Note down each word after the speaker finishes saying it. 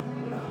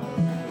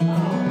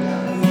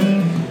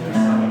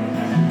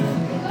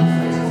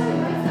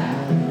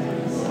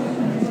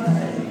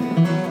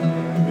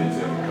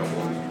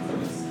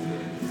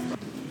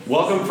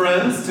Welcome,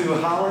 friends, to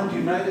Holland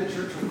United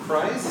Church of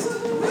Christ.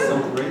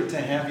 So great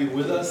to have you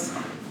with us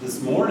this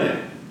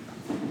morning.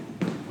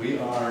 We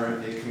are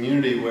a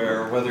community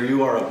where whether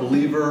you are a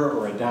believer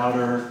or a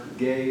doubter,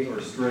 gay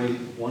or straight,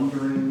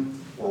 wondering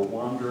or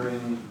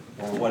wandering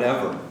or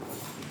whatever,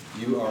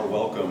 you are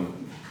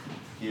welcome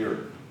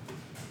here.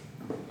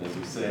 As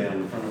we say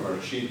on the front of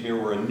our sheet here,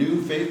 we're a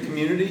new faith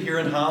community here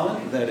in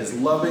Holland that is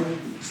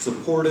loving,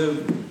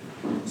 supportive,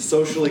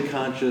 socially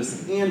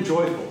conscious, and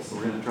joyful. So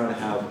we're going to try to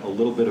have a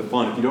little bit of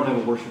fun. If you don't have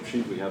a worship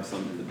sheet, we have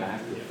some in the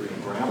back. Feel free to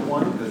grab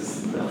one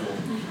because that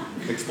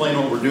will explain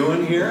what we're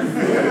doing here.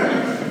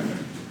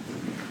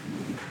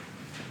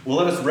 Well,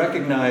 let us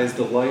recognize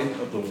the light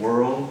of the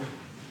world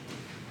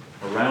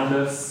around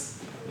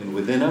us and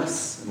within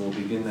us, and we'll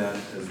begin that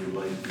as we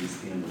light these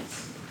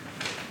candles.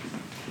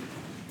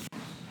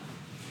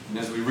 And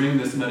as we ring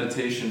this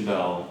meditation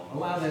bell,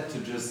 allow that to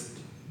just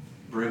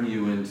bring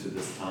you into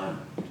this time,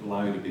 to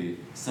allow you to be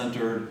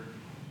centered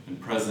and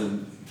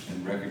present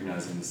and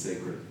recognizing the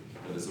sacred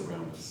that is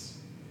around us.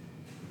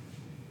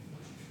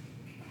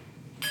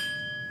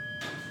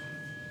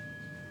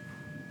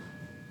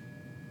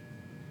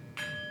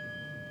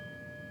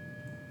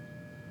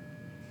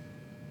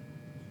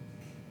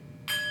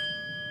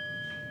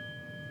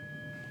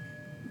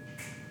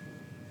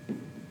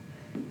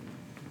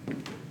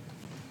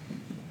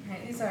 All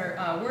right, these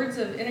are words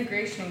of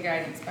integration and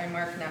guidance by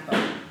Mark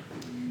Nepo.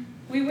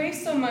 We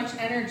waste so much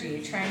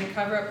energy trying to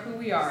cover up who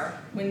we are,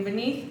 when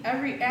beneath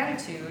every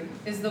attitude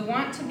is the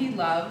want to be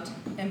loved,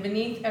 and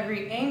beneath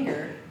every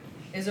anger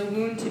is a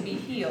wound to be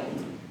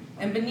healed,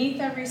 and beneath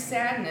every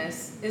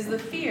sadness is the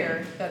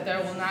fear that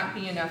there will not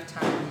be enough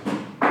time.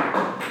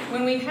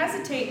 When we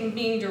hesitate in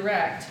being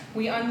direct,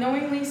 we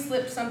unknowingly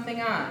slip something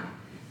on,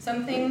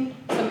 some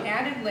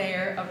added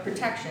layer of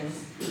protection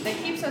that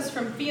keeps us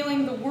from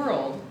feeling the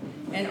world,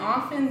 and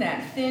often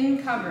that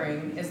thin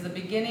covering is the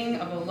beginning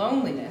of a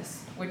loneliness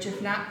which,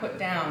 if not put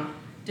down,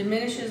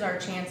 diminishes our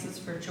chances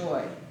for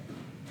joy.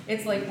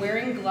 It's like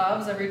wearing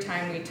gloves every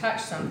time we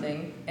touch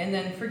something, and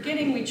then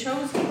forgetting we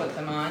chose to put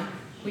them on,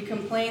 we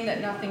complain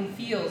that nothing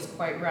feels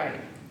quite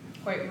right,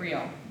 quite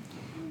real.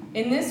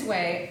 In this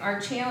way, our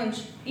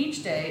challenge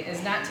each day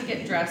is not to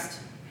get dressed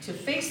to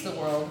face the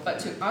world, but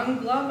to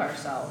unglove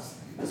ourselves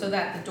so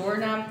that the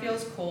doorknob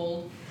feels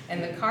cold,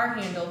 and the car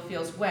handle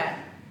feels wet,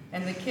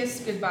 and the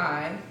kiss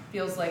goodbye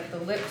feels like the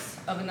lips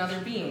of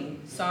another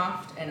being,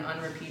 soft and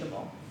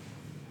unrepeatable.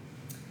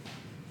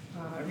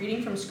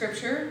 Reading from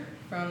Scripture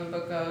from the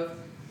book of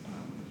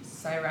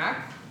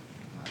Sirach,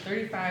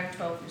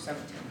 35:12-17.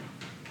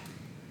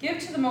 Give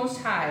to the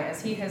Most High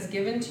as He has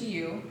given to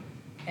you,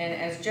 and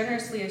as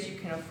generously as you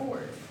can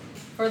afford.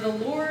 For the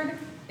Lord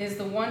is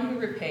the one who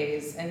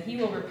repays, and He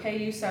will repay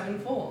you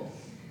sevenfold.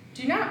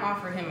 Do not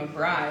offer Him a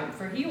bribe,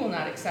 for He will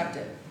not accept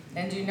it.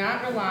 And do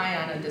not rely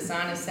on a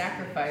dishonest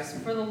sacrifice,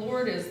 for the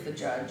Lord is the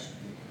judge.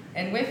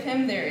 And with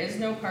Him there is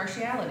no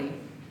partiality.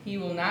 He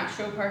will not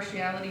show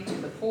partiality to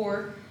the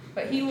poor,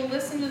 but He will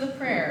listen to the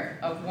prayer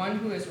of one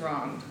who is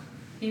wronged.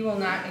 He will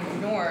not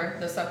ignore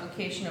the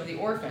supplication of the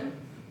orphan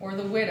or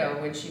the widow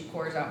when she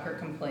pours out her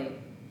complaint.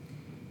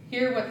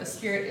 Hear what the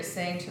Spirit is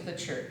saying to the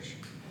church.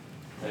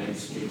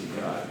 Thanks be to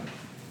God.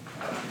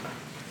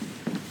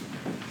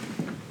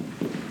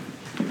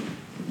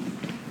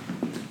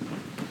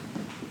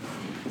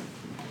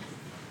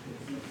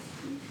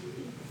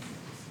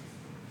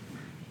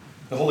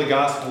 The Holy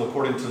Gospel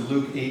according to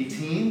Luke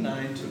 18,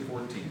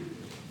 9-14.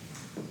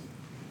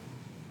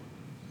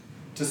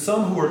 To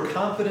some who were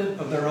confident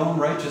of their own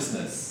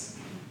righteousness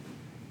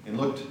and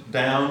looked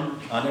down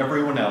on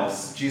everyone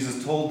else,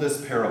 Jesus told this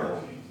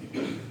parable.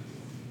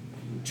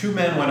 2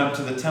 men went up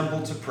to the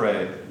temple to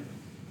pray,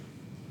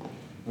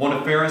 one a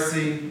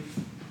Pharisee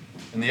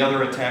and the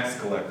other a tax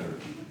collector.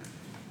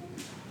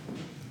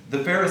 The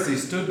Pharisee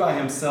stood by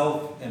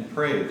himself and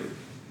prayed,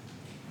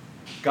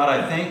 God,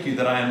 I thank you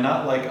that I am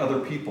not like other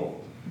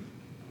people,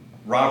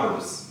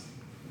 robbers,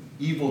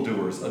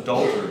 evildoers,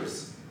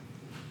 adulterers,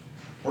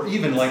 or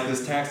even like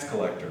this tax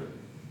collector.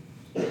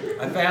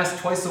 I fast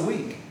twice a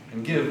week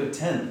and give a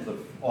tenth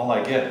of all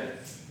I get.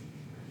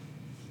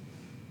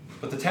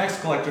 But the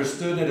tax collector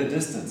stood at a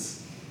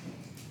distance.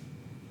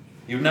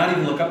 He would not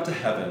even look up to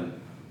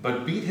heaven,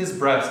 but beat his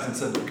breast and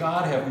said,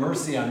 God, have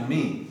mercy on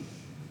me,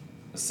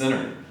 a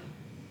sinner.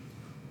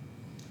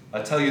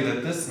 I tell you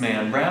that this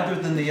man, rather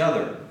than the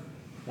other,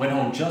 went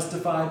home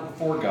justified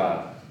before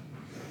God.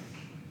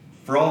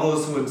 For all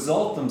those who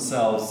exalt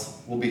themselves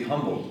will be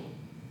humbled,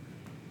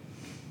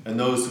 and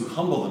those who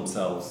humble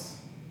themselves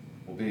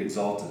will be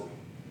exalted.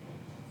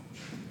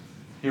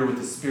 Hear what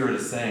the Spirit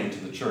is saying to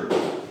the church.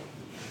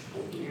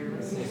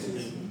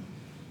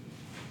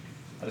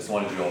 I just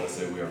wanted you all to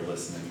say we are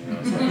listening,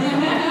 so I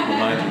can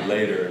remind you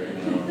later.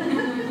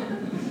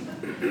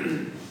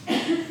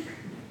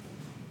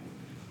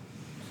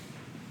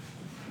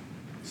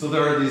 So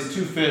there are these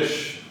 2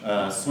 fish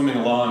swimming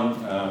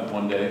along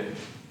one day,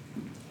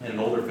 and an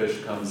older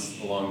fish comes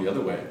along the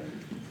other way.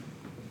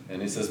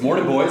 And he says,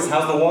 "Morning, boys,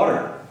 how's the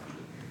water?"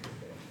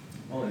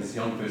 Well, these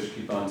young fish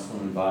keep on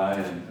swimming by,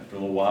 and after a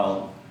little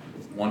while,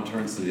 one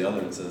turns to the other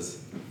and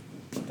says,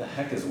 "What the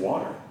heck is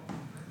water?"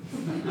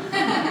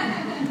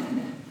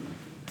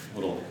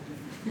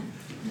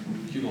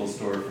 Cute little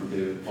story from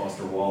David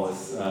Foster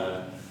Wallace.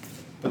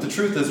 But the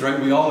truth is,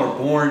 right, we all are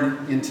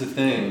born into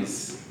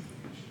things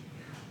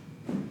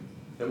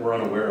that we're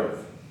unaware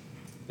of,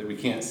 that we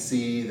can't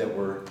see, that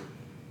we're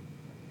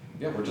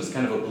just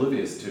kind of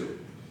oblivious to.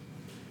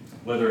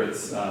 Whether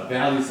it's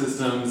value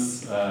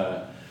systems,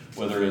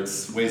 whether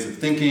it's ways of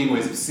thinking,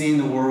 ways of seeing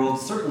the world,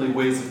 certainly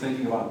ways of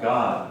thinking about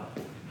God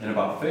and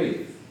about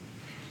faith.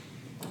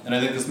 And I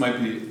think this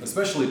might be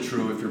especially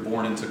true if you're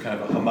born into kind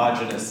of a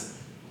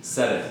homogenous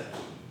setting.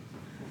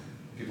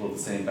 People with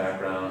the same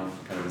background,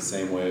 kind of the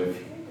same way of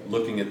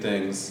looking at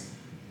things,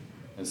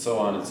 and so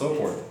on and so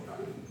forth.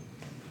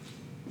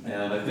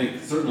 And I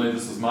think certainly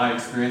this was my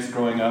experience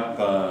growing up.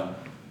 I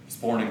was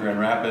born in Grand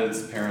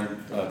Rapids,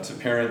 to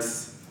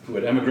parents who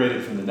had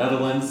emigrated from the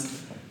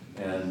Netherlands,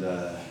 and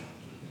was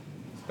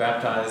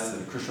baptized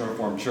in a Christian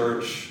Reformed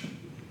church,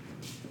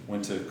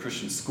 went to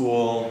Christian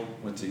school,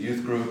 went to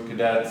youth group,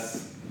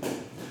 cadets,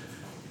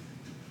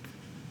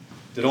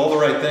 did all the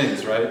right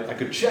things, right? I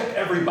could check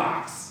every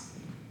box.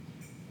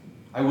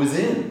 I was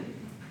in.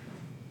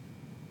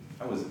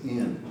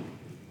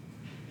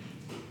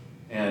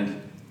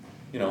 And,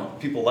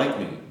 people like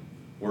me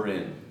were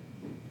in.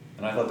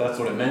 And I thought that's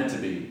what it meant to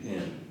be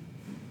in.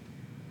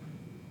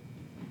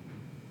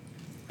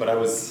 But I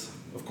was,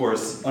 of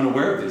course,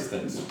 unaware of these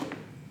things.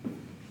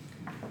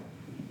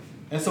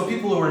 And so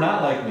people who were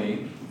not like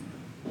me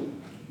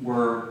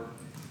were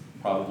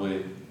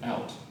probably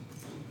out,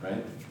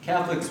 right?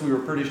 Catholics, we were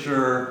pretty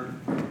sure,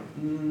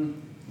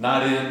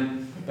 not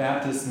in.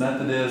 Baptists,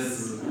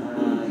 Methodists,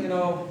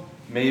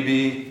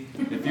 maybe.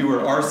 If you were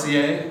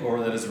RCA, or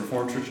that is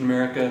Reformed Church in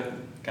America,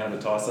 kind of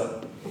a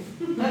toss-up.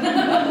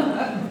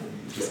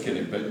 Just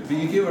kidding, but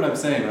you get what I'm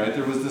saying, right?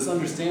 There was this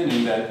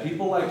understanding that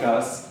people like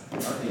us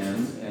are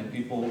in, and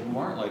people who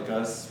aren't like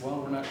us,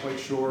 well, we're not quite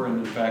sure,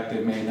 and in fact,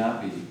 they may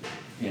not be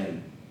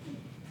in.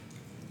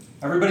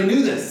 Everybody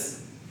knew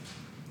this,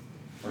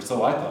 or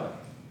so I thought.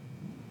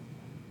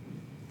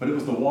 But it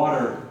was the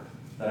water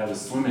that I was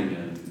swimming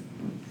in,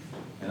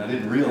 and I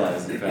didn't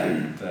realize, in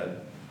fact,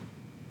 that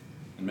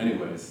in many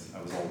ways,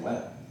 I was all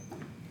wet.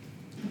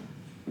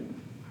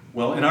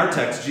 Well, in our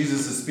text,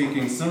 Jesus is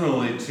speaking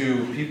similarly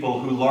to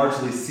people who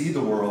largely see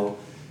the world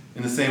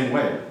in the same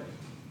way.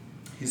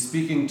 He's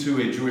speaking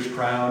to a Jewish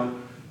crowd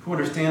who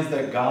understands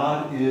that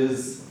God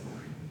is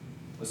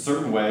a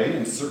certain way,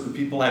 and certain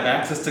people have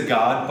access to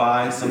God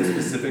by some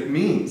specific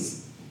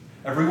means.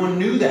 Everyone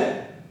knew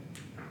that.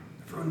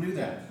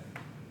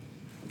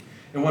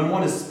 And when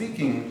one is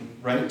speaking,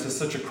 right, to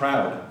such a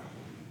crowd,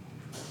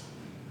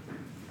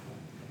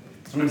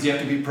 sometimes you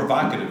have to be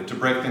provocative to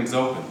break things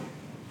open.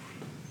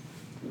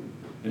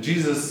 And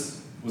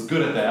Jesus was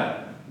good at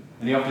that,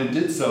 and he often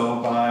did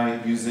so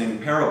by using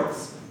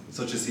parables,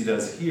 such as he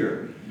does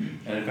here.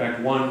 And in fact,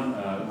 one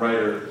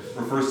writer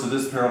refers to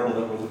this parable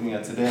that we're looking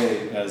at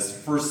today as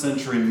first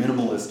century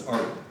minimalist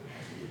art.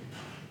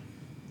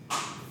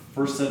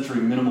 First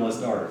century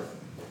minimalist art.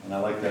 And I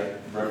like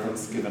that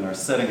reference given our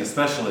setting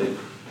especially.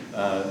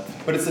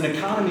 But it's an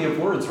economy of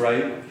words,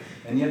 right?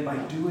 And yet by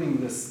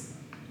doing this,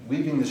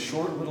 weaving this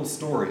short little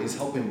story, he's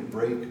helping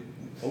break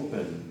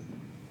open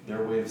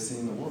their way of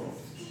seeing the world.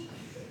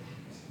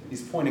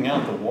 He's pointing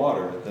out the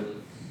water that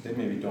they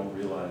maybe don't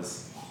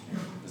realize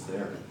is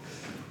there.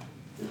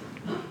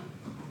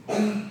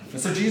 And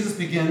so Jesus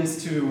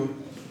begins to...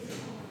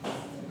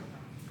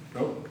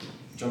 Oh,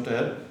 jumped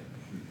ahead.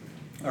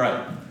 All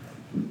right.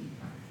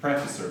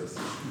 Practice service.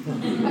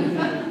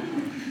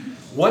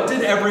 What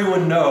did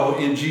everyone know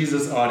in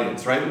Jesus'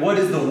 audience, right? What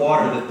is the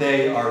water that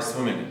they are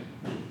swimming in?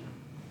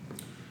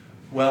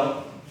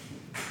 Well,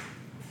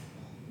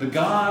 the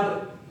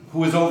God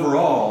who is over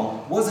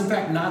all was in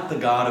fact not the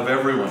God of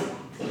everyone.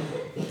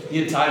 He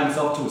had tied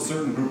himself to a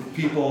certain group of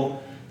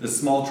people, this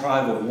small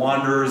tribe of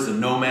wanderers and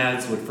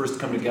nomads who had first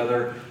come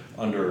together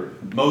under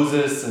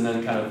Moses and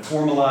then kind of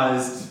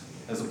formalized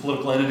as a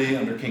political entity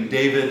under King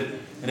David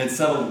and had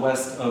settled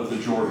west of the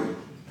Jordan.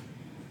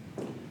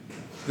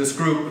 This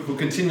group who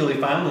continually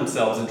found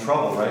themselves in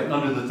trouble, right,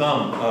 under the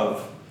thumb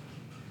of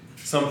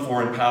some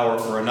foreign power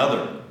or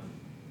another.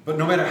 But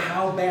no matter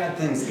how bad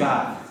things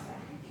got,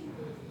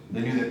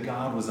 they knew that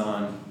God was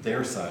on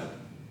their side.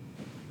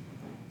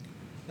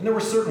 And there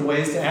were certain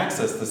ways to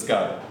access this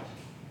God.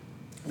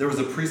 There was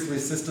a priestly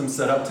system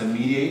set up to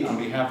mediate on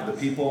behalf of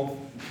the people.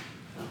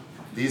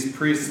 These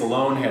priests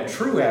alone had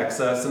true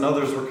access, and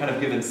others were kind of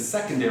given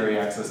secondary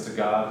access to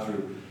God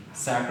through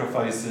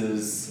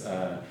sacrifices,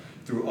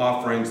 through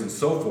offerings, and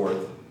so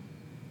forth.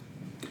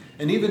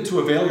 And even to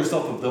avail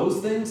yourself of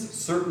those things,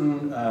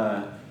 certain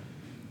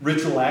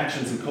ritual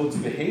actions and codes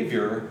of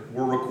behavior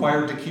were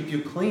required to keep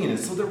you clean. And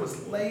so there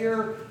was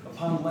layer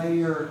upon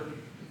layer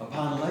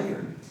upon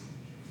layer.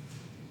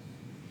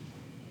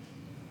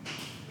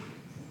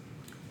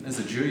 As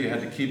a Jew, you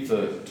had to keep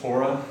the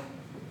Torah,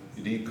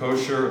 you'd eat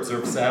kosher,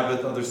 observe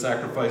Sabbath, other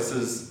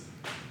sacrifices,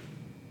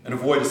 and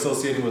avoid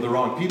associating with the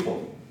wrong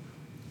people.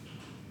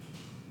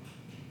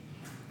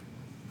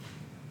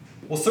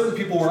 Well, certain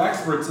people were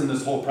experts in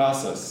this whole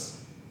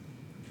process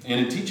and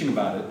in teaching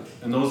about it,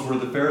 and those were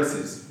the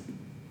Pharisees.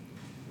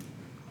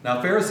 Now,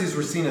 Pharisees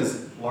were seen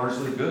as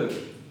largely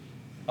good,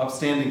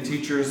 upstanding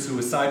teachers who,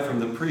 aside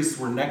from the priests,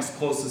 were next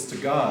closest to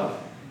God,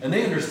 and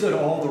they understood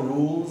all the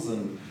rules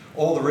and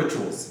all the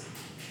rituals.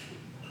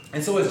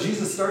 And so as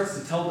Jesus starts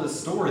to tell this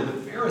story, the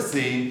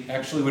Pharisee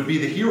actually would be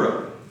the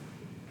hero.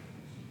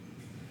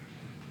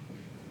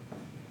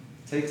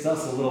 It takes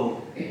us a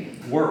little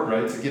work,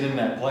 right, to get in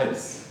that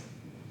place.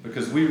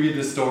 Because we read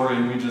this story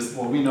and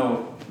we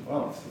know,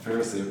 well, the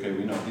Pharisee, okay,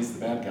 we know he's the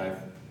bad guy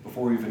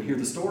before we even hear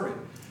the story,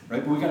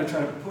 right? But we got to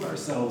try to put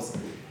ourselves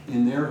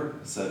in their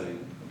setting.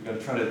 We got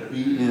to try to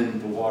be in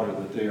the water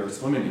that they are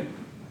swimming in.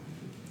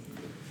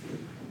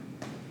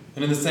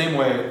 And in the same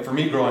way, for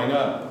me growing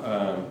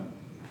up,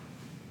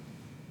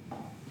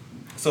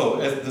 so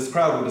as this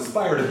crowd would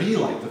aspire to be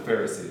like the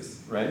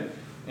Pharisees, right?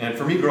 And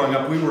for me growing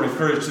up, we were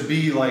encouraged to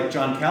be like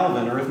John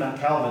Calvin, or if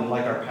not Calvin,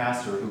 like our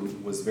pastor, who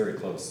was very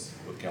close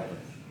with Calvin.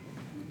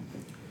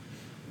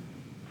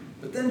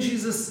 But then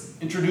Jesus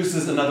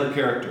introduces another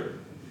character,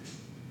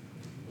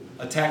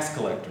 a tax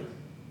collector,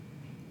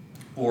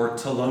 or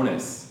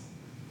talones.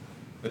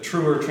 A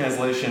truer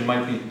translation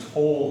might be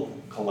toll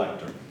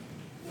collector.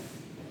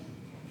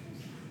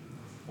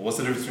 Well, what's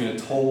the difference between a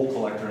toll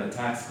collector and a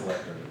tax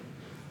collector?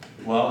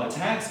 Well, a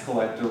tax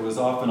collector was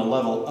often a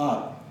level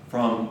up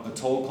from a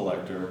toll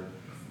collector.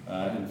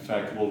 In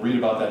fact, we'll read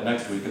about that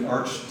next week. An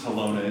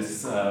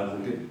arch-talones,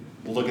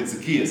 we'll look at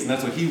Zacchaeus, and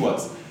that's what he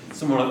was.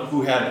 Someone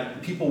who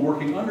had people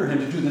working under him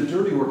to do the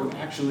dirty work of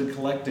actually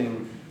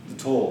collecting the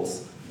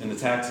tolls and the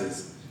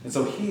taxes. And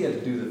so he had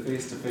to do the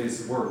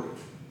face-to-face work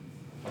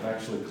of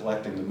actually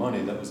collecting the money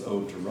that was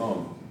owed to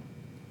Rome.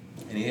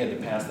 And he had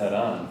to pass that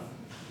on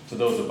to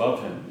those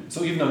above him.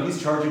 So even though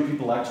he's charging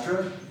people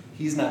extra,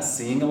 he's not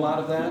seeing a lot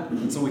of that.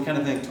 And so we kind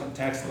of think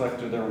tax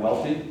collector, they're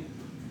wealthy.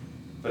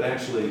 But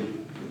actually,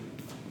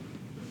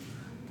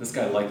 this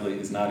guy likely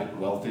is not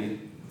wealthy.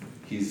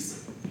 He's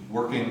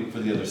working for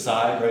the other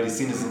side, right? He's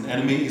seen as an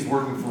enemy. He's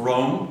working for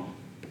Rome.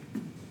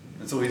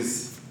 And so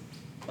he's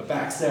a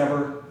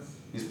backstabber.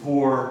 He's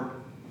poor.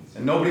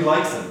 And nobody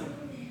likes him,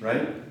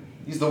 right?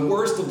 He's the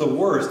worst of the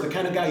worst, the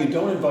kind of guy you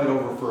don't invite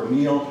over for a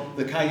meal,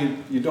 the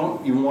kind you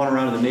don't even want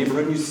around in the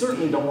neighborhood, and you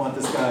certainly don't want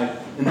this guy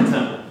in the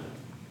temple.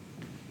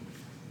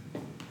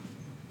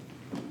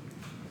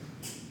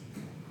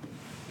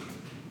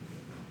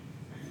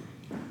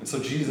 And so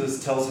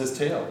Jesus tells his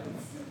tale.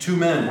 2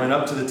 men went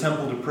up to the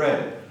temple to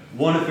pray,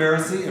 one a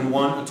Pharisee and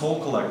one a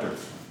toll collector.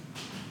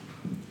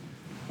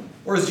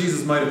 Or as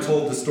Jesus might have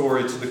told the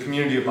story to the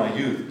community of my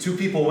youth, 2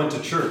 people went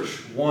to church,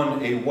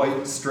 one a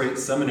white, straight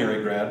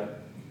seminary grad.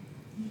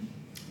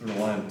 I don't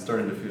know why I'm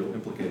starting to feel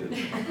implicated.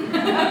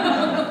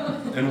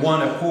 And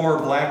one a poor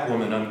black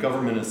woman on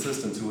government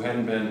assistance who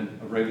hadn't been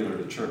a regular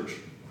to church.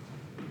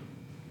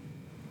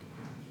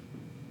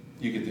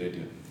 You get the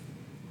idea.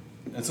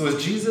 And so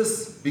as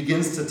Jesus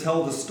begins to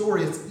tell the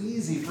story, it's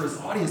easy for his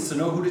audience to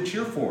know who to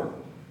cheer for.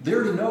 They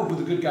already know who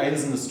the good guy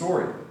is in the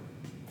story.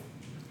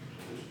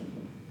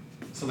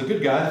 So the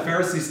good guy, the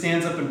Pharisee,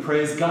 stands up and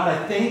prays, God,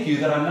 I thank you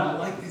that I'm not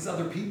like these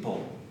other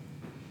people,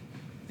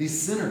 these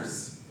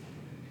sinners,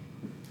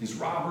 these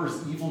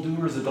robbers,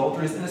 evildoers,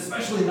 adulterers, and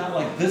especially not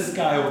like this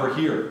guy over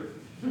here.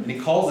 And he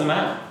calls him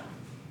out.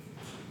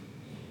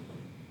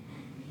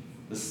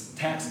 This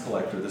tax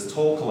collector, this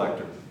toll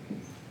collector.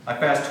 I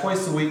fast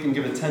twice a week and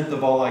give 1/10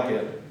 of all I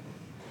get.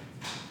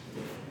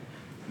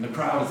 And the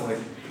crowd is like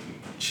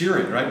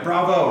cheering, right?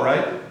 Bravo,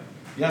 right?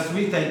 Yes,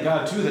 we thank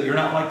God too that you're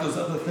not like those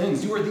other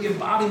things. You are the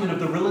embodiment of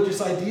the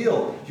religious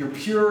ideal. You're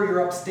pure,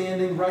 you're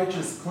upstanding,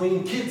 righteous,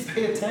 clean. Kids,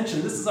 pay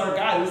attention. This is our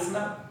guy. Listen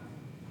up.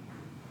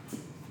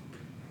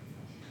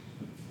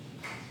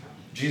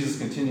 Jesus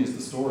continues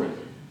the story.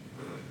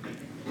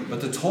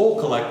 But the toll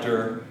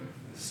collector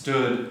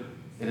stood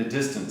at a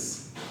distance.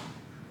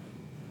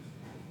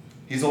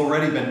 He's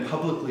already been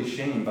publicly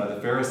shamed by the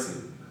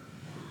Pharisee.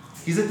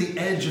 He's at the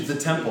edge of the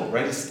temple,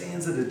 right? He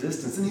stands at a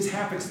distance, and he's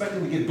half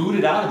expecting to get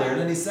booted out of there at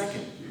any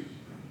second.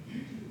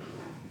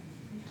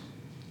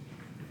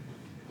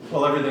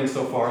 Well, everything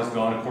so far has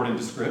gone according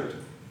to script.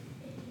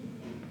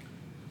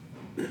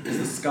 As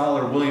the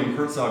scholar William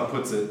Herzog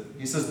puts it,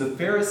 he says the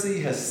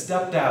Pharisee has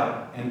stepped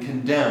out and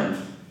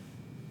condemned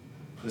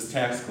this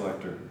tax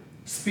collector,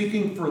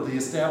 speaking for the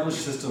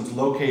established systems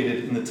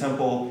located in the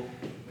temple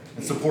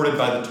and supported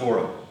by the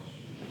Torah.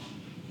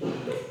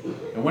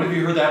 And when have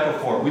you heard that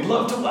before? We'd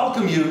love to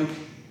welcome you,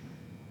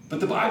 but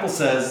the Bible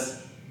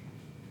says,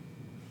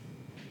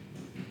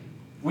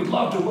 we'd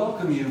love to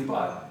welcome you,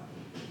 but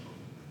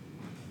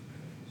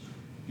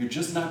you're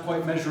just not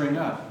quite measuring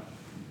up.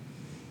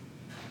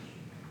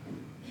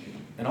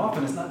 And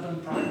often it's not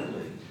done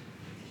privately,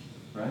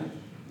 right?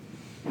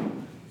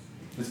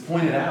 It's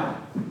pointed out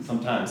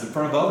sometimes in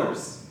front of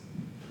others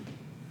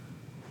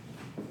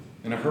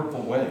in a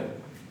hurtful way.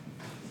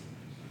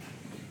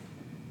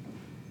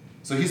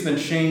 So he's been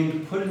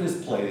shamed, put in his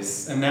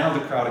place, and now the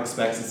crowd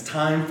expects it's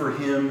time for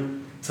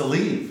him to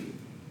leave.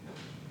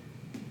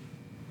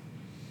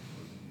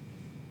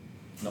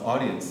 And the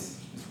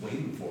audience is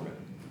waiting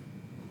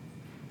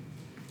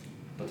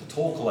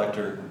toll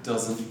collector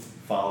doesn't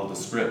follow the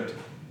script.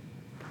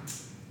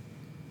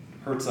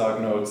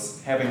 Herzog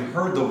notes, having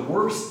heard the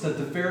worst that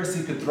the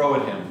Pharisee could throw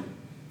at him,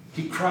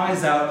 he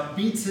cries out,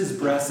 beats his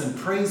breast, and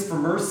prays for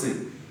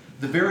mercy,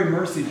 the very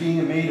mercy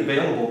being made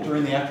available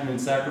during the afternoon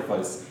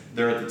sacrifice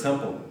there at the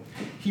temple.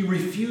 He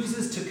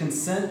refuses to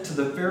consent to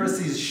the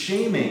Pharisees'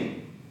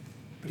 shaming,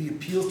 but he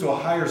appeals to a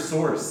higher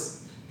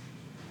source.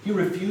 He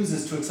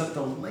refuses to accept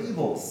the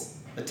labels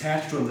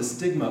attached to him, the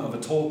stigma of a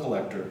toll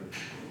collector,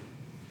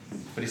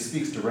 but he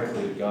speaks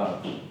directly to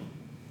God.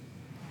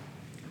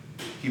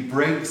 He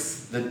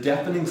breaks the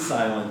deafening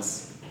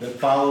silence that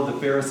followed the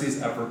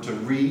Pharisees' effort to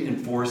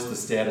reinforce the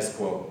status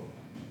quo.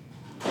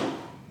 I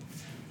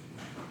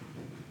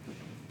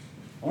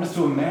want us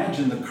to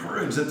imagine the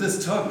courage that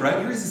this took, right?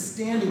 Here he's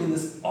standing in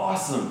this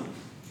awesome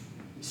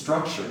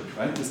structure,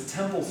 right? This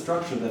temple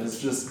structure that is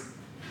just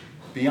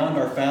beyond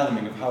our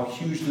fathoming of how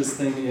huge this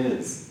thing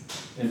is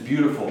and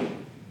beautiful.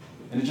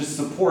 And it just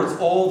supports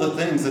all the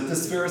things that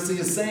this Pharisee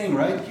is saying,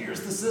 right?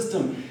 Here's the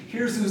system.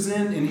 Here's who's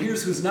in and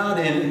here's who's not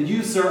in, and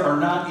you, sir, are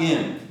not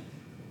in.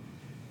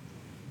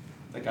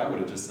 That guy would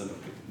have just said,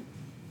 okay,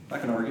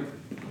 not going to argue.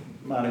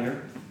 I'm out of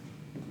here.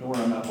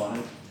 Nowhere I'm not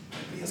wanted.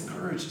 But he has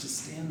courage to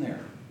stand there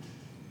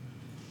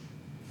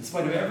in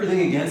spite of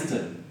everything against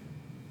him.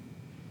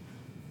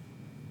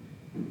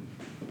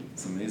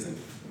 It's amazing.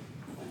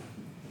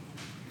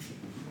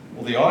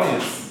 Well, the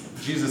audience,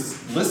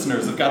 Jesus'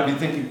 listeners, have got to be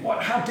thinking,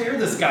 what? How dare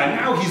this guy?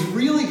 Now he's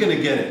really going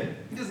to get it.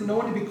 He doesn't know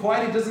when to be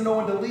quiet. He doesn't know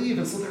when to leave.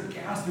 And so they're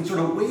gasping, sort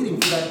of waiting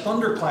for that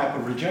thunderclap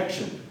of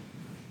rejection.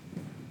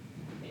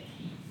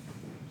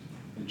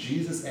 And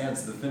Jesus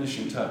adds the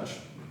finishing touch.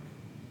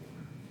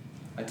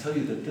 I tell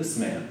you that this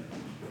man,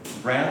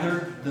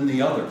 rather than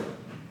the other,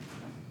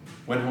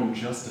 went home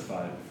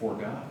justified before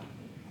God.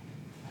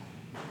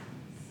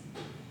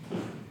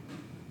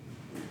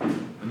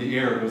 And the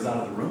air goes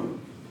out of the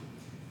room.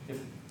 If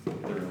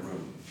they're in a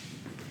room.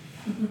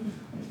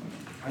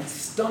 It's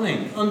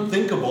stunning,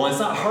 unthinkable, and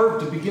it's not hard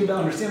to begin to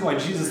understand why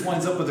Jesus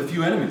winds up with a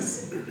few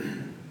enemies.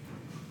 And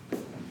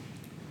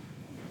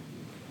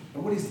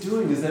what he's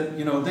doing is that,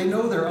 they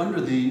know they're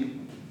under the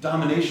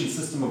domination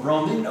system of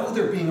Rome. They know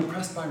they're being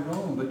oppressed by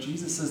Rome, but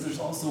Jesus says there's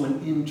also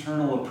an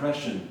internal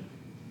oppression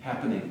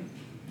happening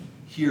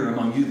here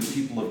among you, the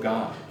people of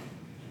God.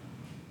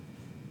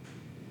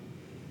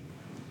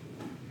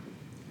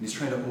 And he's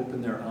trying to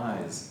open their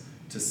eyes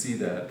to see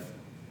that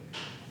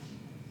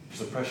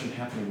there's oppression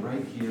happening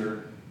right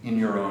here in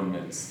your own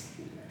midst.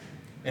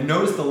 And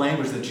notice the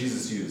language that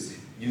Jesus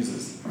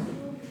uses.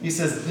 He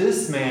says,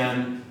 this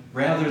man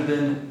rather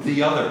than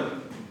the other.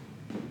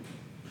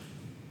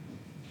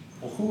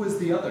 Well, who is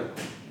the other?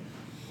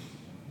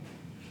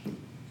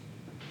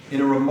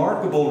 In a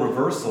remarkable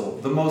reversal,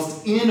 the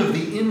most in of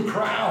the in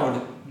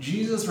crowd,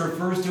 Jesus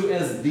refers to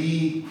as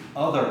the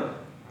other.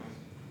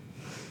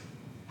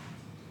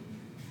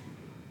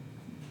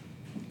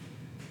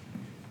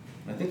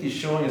 I think he's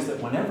showing us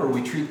that whenever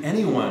we treat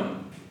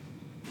anyone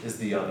as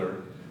the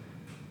other,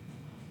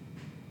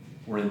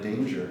 we're in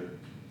danger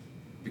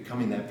of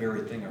becoming that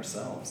very thing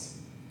ourselves.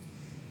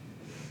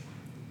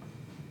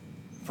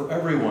 For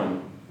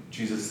everyone,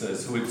 Jesus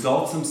says, who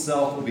exalts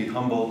himself will be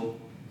humbled,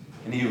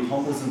 and he who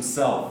humbles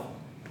himself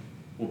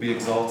will be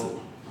exalted.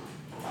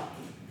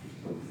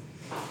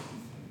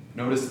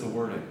 Notice the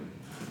wording.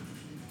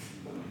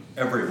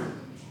 Everyone.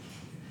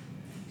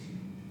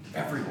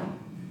 Everyone.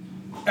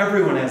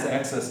 Everyone has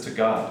access to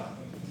God.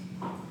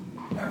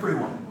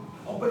 Everyone.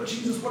 Oh, but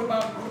Jesus, what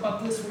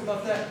about this? What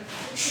about that?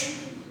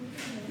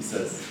 He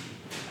says,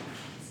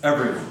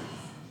 everyone.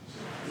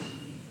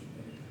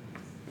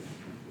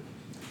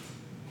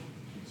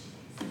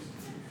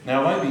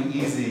 Now, it might be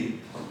easy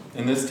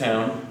in this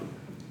town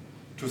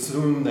to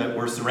assume that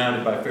we're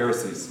surrounded by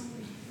Pharisees.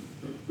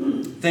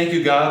 Thank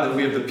you, God, that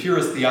we have the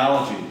purest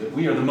theology, that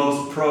we are the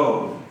most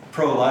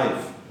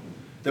pro-life,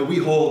 that we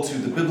hold to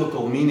the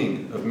biblical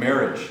meaning of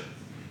marriage,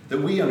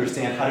 that we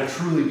understand how to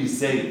truly be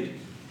saved.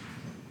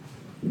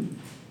 It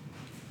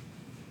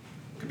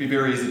could be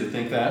very easy to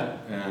think that,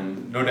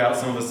 and no doubt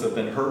some of us have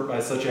been hurt by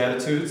such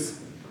attitudes,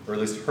 or at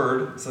least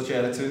heard such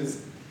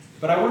attitudes.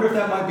 But I wonder if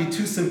that might be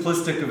too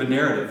simplistic of a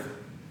narrative.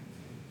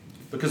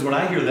 Because when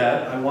I hear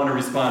that, I want to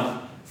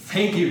respond,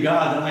 thank you,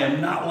 God, that I am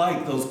not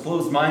like those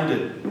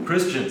closed-minded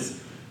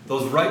Christians,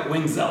 those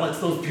right-wing zealots,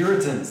 those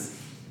Puritans.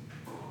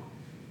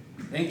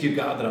 Thank you,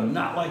 God, that I'm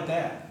not like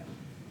that.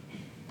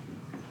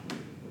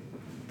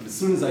 But as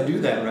soon as I do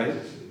that, right,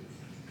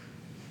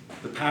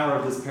 the power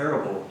of this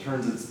parable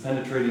turns its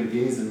penetrating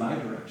gaze in my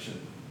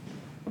direction.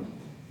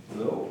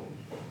 So,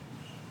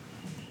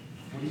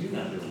 what are you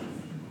not doing?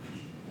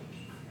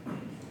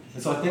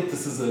 And so I think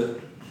this is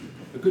a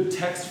good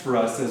text for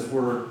us as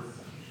we're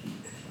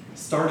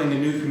starting a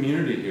new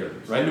community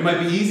here, right? It might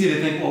be easy to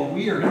think, well,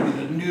 we are going to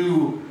be the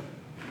new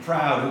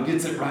crowd who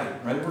gets it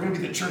right? We're going to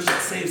be the church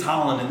that saves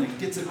Holland and that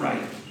gets it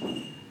right.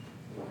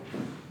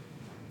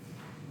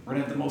 We're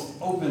going to have the most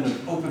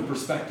open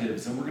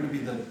perspectives, and we're going to be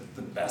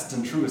the best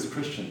and truest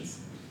Christians.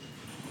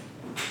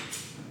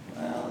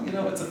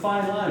 Well, it's a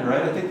fine line,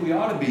 right? I think we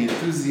ought to be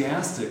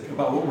enthusiastic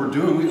about what we're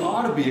doing. We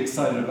ought to be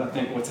excited about,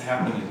 what's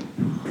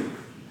happening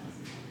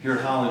here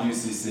at Holland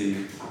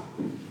UCC.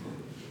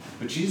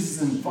 But Jesus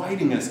is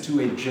inviting us to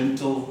a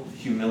gentle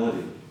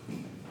humility.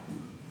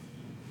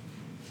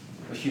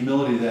 A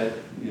humility that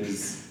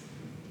is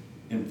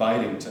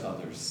inviting to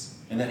others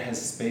and that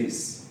has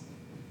space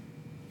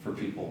for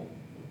people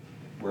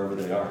wherever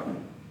they are.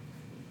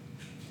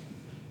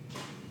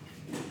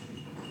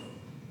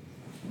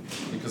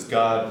 Because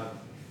God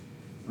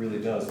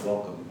really does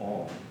welcome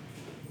all.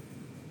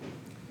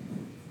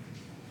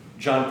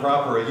 John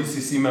Proper, a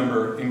UCC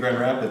member in Grand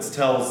Rapids,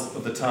 tells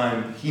of the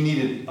time he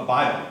needed a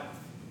Bible.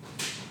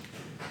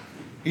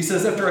 He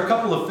says, after a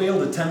couple of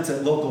failed attempts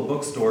at local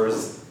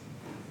bookstores,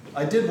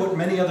 I did what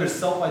many other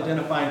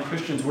self-identifying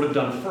Christians would have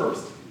done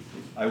first.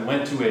 I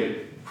went to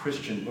a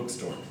Christian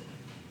bookstore.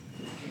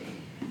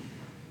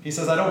 He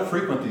says, I don't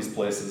frequent these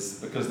places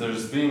because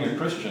there's being a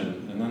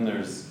Christian and then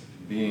there's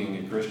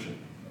being a Christian.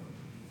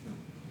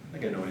 I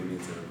think I know what he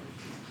means there.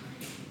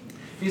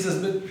 He says,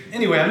 but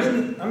anyway,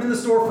 I'm in the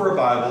store for a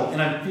Bible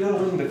and I'm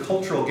feeling the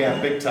cultural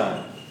gap big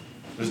time.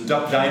 There's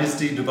Duck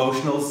Dynasty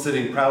devotionals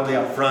sitting proudly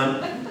out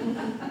front,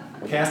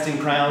 Casting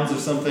Crowns or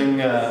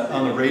something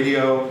on the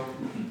radio,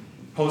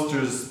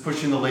 posters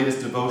pushing the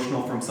latest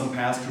devotional from some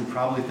pastor who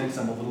probably thinks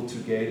I'm a little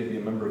too gay to be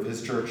a member of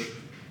his church.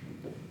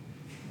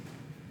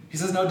 He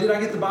says, now, did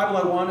I get the Bible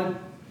I wanted?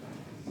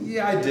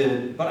 Yeah, I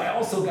did, but I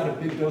also got a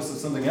big dose of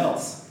something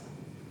else.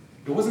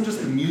 It wasn't just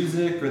the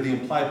music or the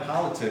implied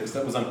politics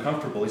that was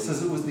uncomfortable. He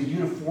says it was the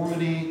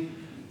uniformity,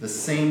 the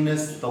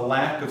sameness, the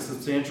lack of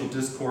substantial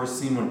discourse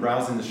seen when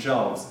browsing the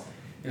shelves.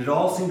 And it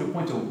all seemed to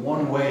point to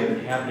one way of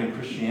inhabiting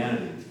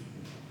Christianity,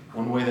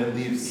 one way that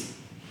leaves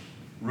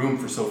room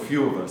for so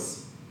few of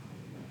us.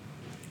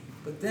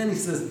 But then he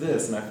says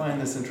this, and I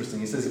find this interesting.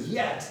 He says,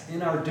 yet,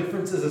 in our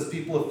differences as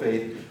people of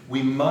faith,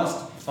 we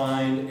must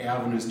find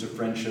avenues to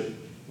friendship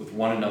with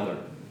one another.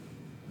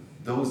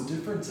 Those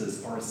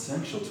differences are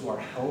essential to our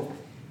health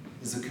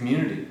as a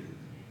community.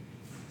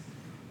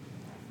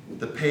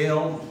 The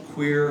pale,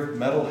 queer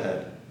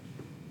metalhead,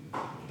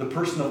 the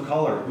person of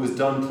color who is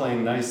done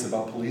playing nice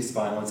about police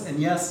violence, and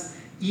yes,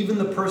 even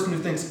the person who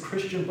thinks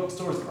Christian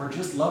bookstores are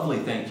just lovely,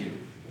 thank you.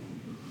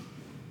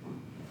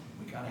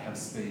 We gotta have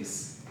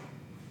space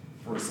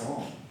for us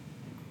all.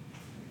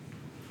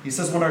 He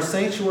says, when our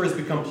sanctuaries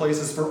become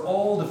places for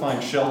all to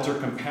find shelter,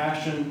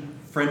 compassion,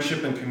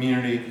 friendship, and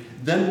community,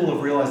 then we'll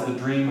have realized the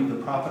dream of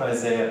the prophet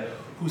Isaiah,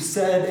 who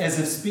said, as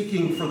if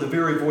speaking for the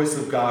very voice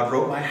of God,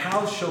 wrote, my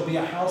house shall be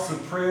a house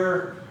of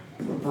prayer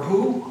for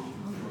who?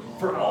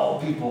 For all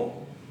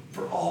people.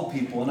 For all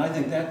people. And I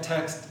think that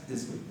text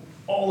is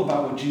all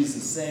about what Jesus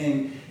is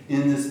saying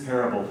in this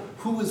parable.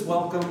 Who is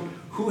welcome?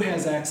 Who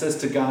has access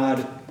to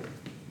God?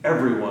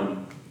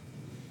 Everyone.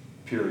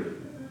 Period.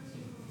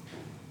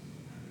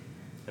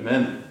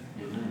 Amen.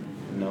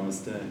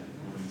 Namaste.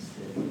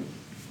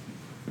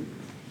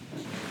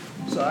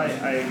 So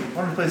I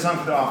wanted to play a song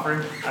for the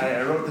offering.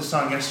 I wrote this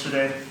song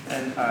yesterday,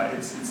 and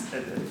it's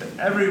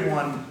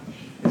everyone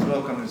is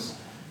welcome, as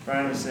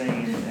Brian was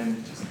saying,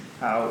 and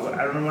how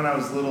I remember when I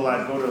was little,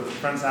 I'd go to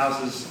friends'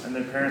 houses, and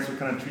their parents would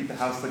kind of treat the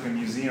house like a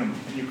museum,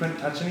 and you couldn't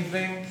touch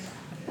anything.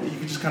 You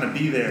could just kind of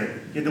be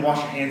there. You had to wash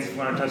your hands if you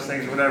wanted to touch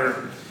things or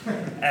whatever.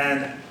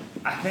 And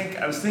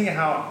I was thinking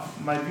how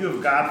my view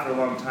of God for a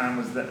long time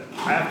was that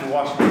I have to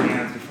wash my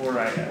hands before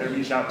I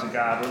reach out to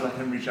God or let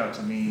Him reach out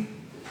to me.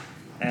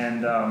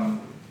 And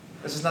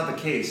this is not the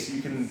case.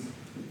 You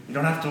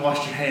don't have to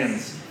wash your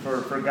hands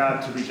for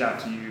God to reach out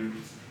to you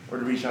or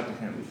to reach out to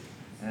Him,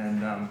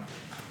 and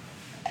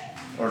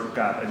or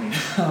God, I mean.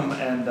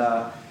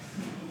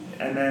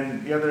 And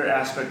then the other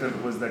aspect of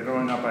it was that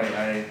growing up,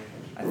 I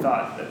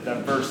thought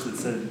that verse that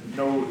said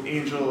no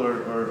angel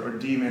or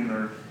demon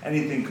or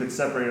anything could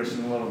separate us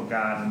from the love of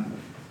God. And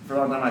for a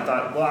long time, I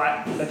thought,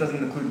 well, that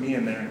doesn't include me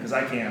in there because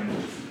I can,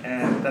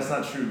 and that's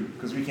not true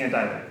because we can't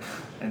either.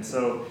 And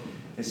so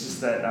it's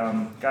just that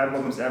God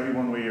welcomes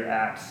everyone where you're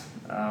at,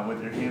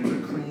 whether your hands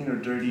are clean or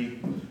dirty,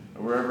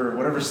 or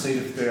whatever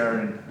state they are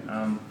in.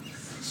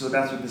 So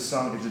that's what this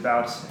song is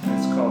about, and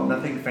it's called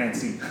Nothing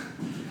Fancy.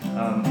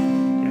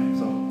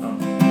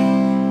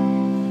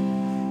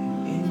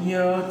 In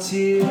your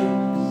tears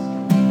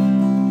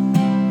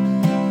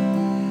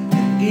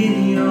and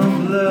in your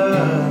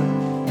blood,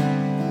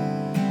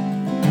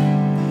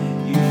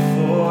 you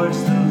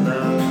forged the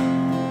love.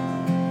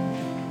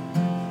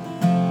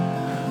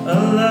 A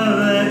love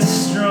that's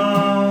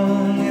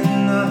strong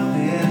and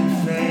nothing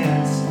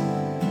fancy,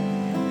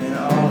 and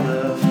all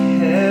of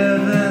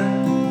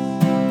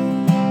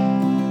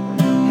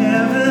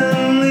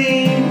heaven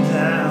leaned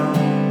down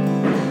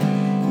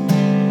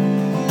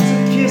to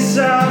kiss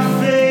our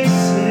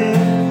faces,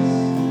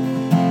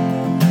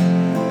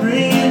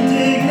 bringing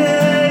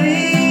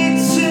dignity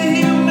to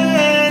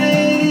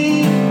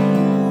humanity,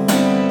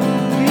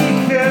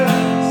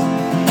 because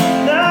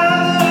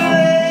neither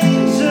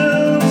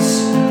angels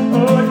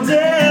or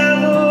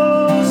devils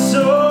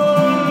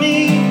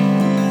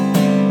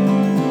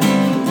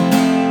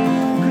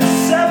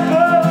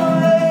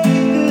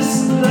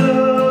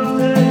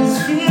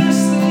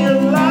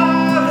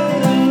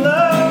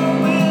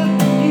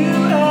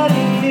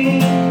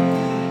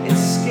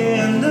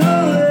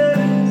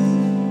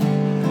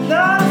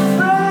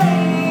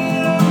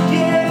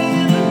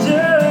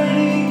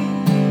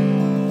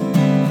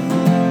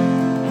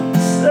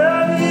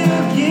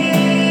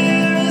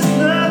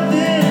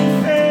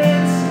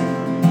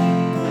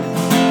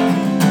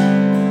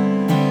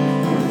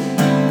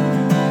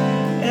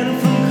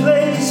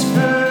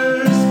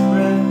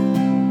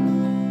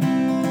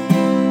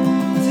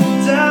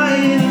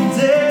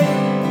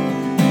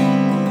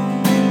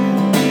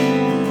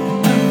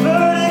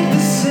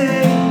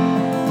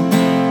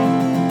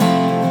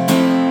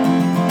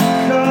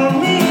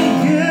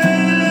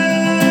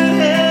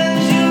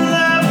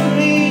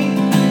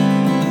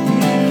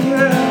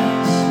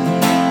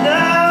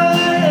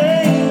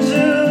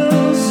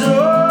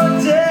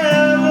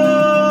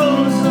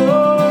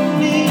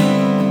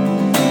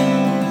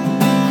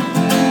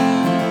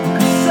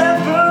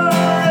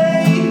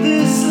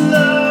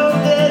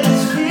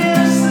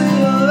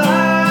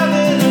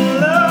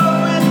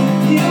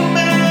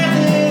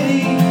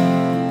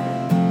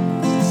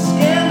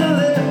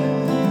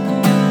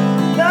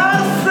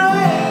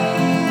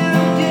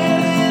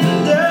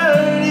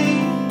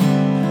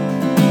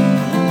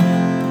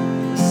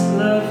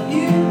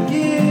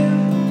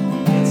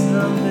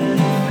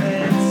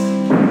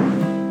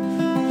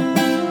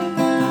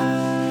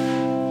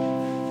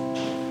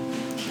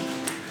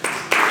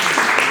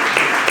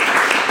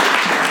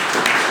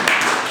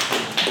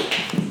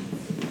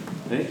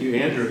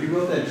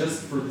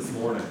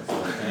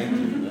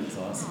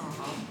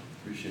awesome.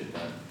 Appreciate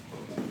that.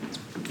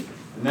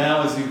 And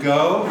now, as you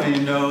go, may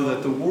you know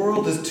that the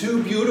world is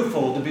too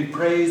beautiful to be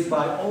praised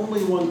by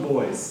only one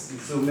voice. And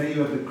so may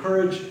you have the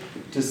courage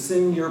to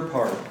sing your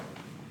part.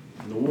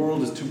 And the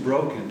world is too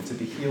broken to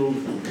be healed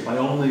by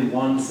only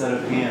one set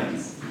of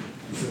hands.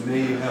 And so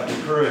may you have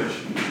the courage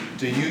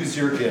to use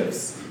your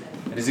gifts.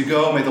 And as you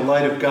go, may the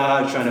light of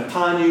God shine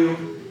upon you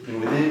and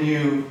within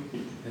you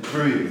and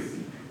through you.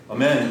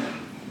 Amen.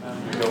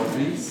 Go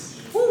in peace.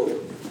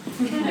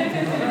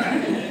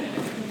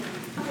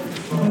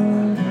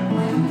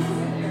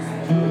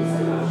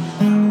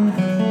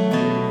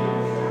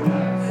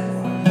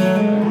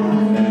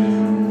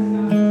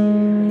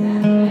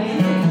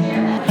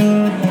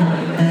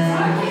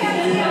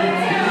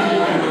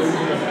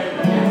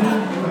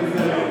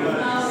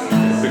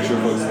 Picture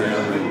folks there,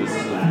 like this is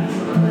a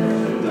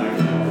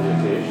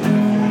documentation.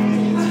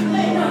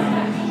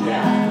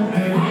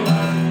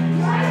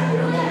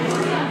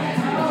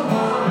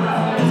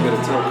 I was going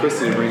to tell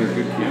Christy to bring her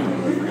good camera.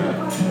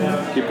 I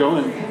forgot. Keep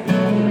going.